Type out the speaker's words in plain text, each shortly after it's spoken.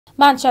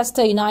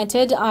Manchester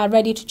United are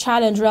ready to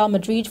challenge Real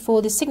Madrid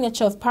for the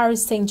signature of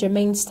Paris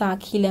Saint-Germain star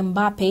Kylian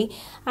Mbappe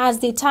as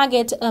they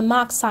target a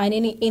marquee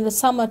signing in the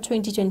summer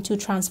 2022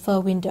 transfer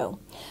window.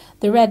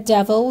 The Red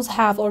Devils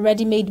have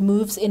already made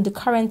moves in the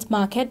current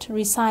market,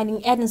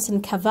 re-signing Edinson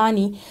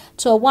Cavani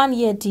to a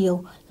one-year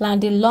deal,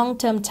 landing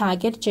long-term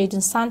target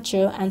Jadon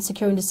Sancho and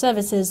securing the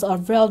services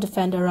of Real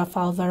defender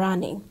Rafael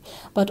Varane.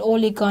 But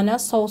Ole Gunnar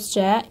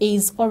Solskjaer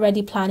is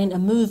already planning a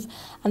move,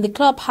 and the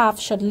club have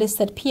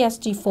shortlisted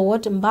PSG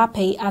forward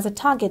Mbappe as a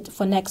target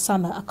for next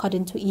summer,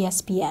 according to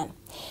ESPN.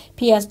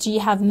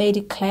 PSG have made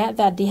it clear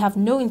that they have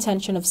no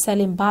intention of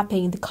selling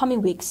Mbappe in the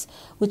coming weeks,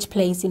 which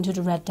plays into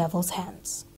the Red Devils' hands.